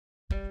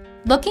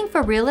Looking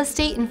for real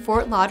estate in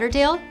Fort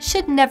Lauderdale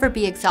should never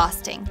be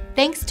exhausting.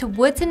 Thanks to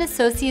Woods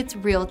Associates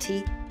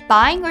Realty,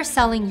 buying or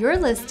selling your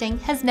listing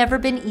has never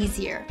been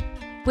easier.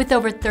 With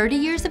over 30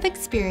 years of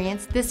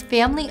experience, this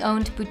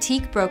family-owned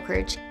boutique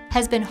brokerage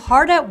has been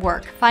hard at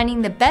work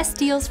finding the best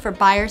deals for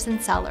buyers and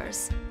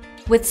sellers.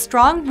 With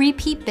strong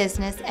repeat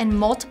business and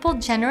multiple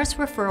generous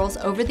referrals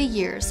over the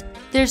years,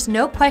 there's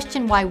no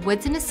question why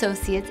Woods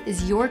Associates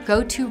is your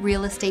go-to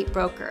real estate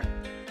broker.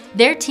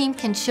 Their team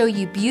can show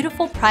you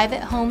beautiful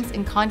private homes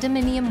in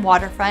condominium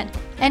waterfront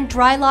and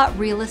dry lot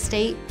real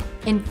estate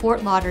in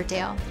Fort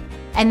Lauderdale.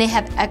 And they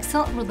have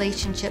excellent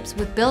relationships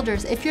with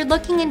builders if you're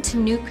looking into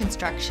new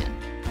construction.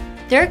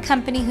 They're a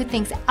company who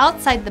thinks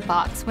outside the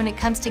box when it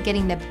comes to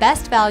getting the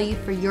best value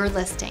for your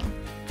listing.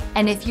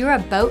 And if you're a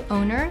boat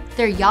owner,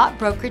 their yacht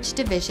brokerage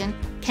division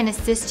can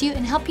assist you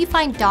and help you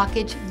find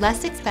dockage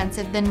less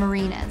expensive than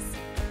marinas.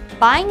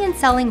 Buying and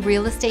selling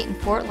real estate in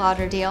Fort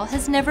Lauderdale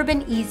has never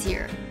been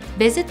easier.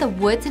 Visit the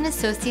Woods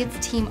Associates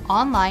team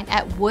online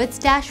at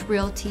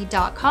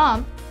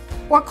woods-realty.com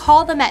or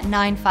call them at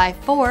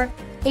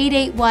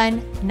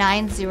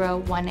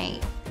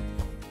 954-881-9018.